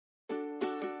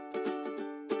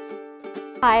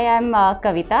Hi, I'm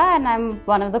Kavita and I'm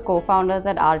one of the co-founders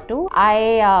at Artoo.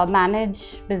 I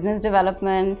manage business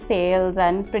development, sales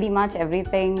and pretty much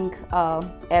everything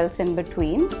else in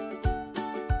between.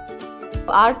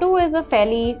 Artoo is a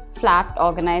fairly flat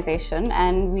organization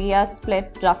and we are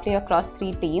split roughly across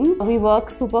 3 teams. We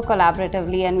work super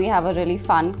collaboratively and we have a really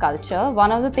fun culture.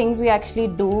 One of the things we actually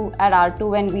do at Artoo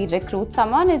when we recruit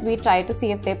someone is we try to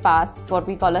see if they pass what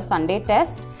we call a Sunday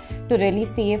test, to really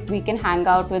see if we can hang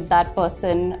out with that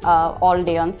person all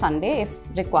day on Sunday if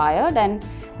required, and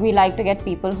we like to get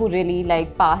people who really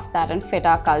pass that and fit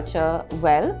our culture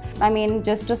well. I mean,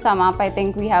 just to sum up, I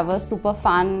think we have a super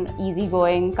fun,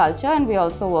 easygoing culture and we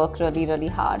also work really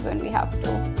hard when we have to.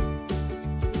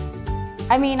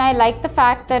 I mean, I like the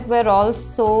fact that we're all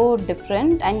so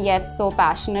different and yet so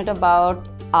passionate about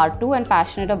Artoo and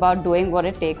passionate about doing what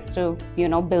it takes to,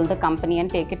 build the company and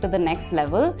take it to the next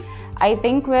level. I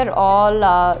think we're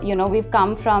all, we've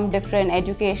come from different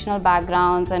educational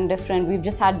backgrounds and we've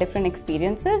just had different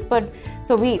experiences, but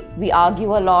so we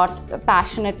argue a lot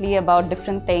passionately about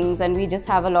different things and we just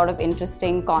have a lot of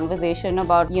interesting conversation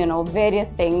about,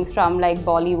 various things from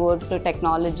Bollywood to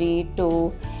technology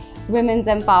to women's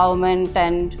empowerment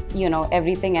and,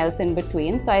 everything else in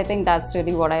between. So I think that's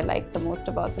really what I like the most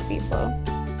about the people.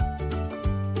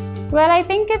 Well, I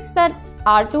think it's that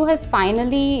Artoo has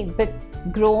finally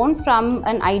grown from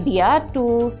an idea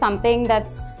to something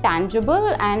that's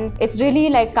tangible, and it's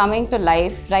really coming to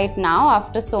life right now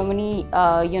after so many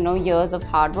years of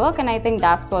hard work. And I think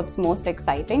that's what's most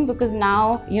exciting, because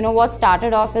now what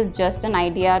started off as just an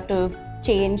idea to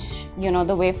change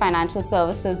the way financial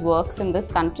services works in this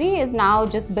country is now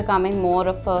just becoming more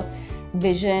of a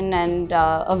vision and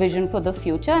a vision for the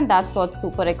future, and that's what's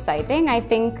super exciting. I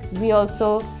think we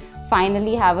also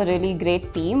finally have a really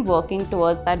great team working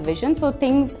towards that vision, so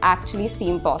things actually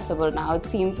seem possible now. It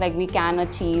seems like we can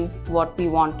achieve what we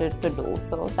wanted to do,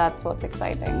 so that's what's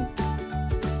exciting.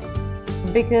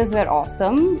 Because we're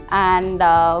awesome and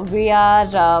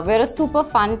we're a super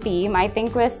fun team. I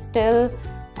think we're still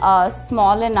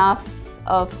small enough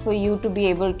for you to be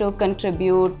able to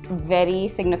contribute very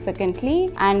significantly,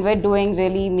 and we're doing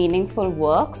really meaningful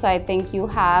work, so I think you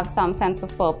have some sense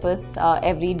of purpose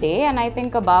every day, and I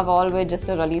think above all we're just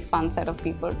a really fun set of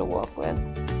people to work with.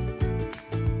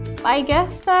 I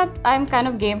guess that I'm kind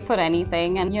of game for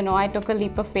anything, and I took a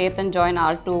leap of faith and joined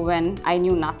Artoo when I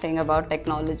knew nothing about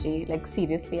technology.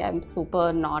 Seriously, I'm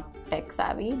super not tech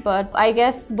savvy, but I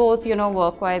guess both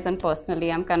work-wise and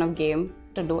personally I'm kind of game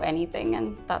to do anything,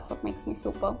 and that's what makes me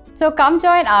super. So come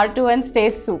join Artoo and stay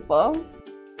super.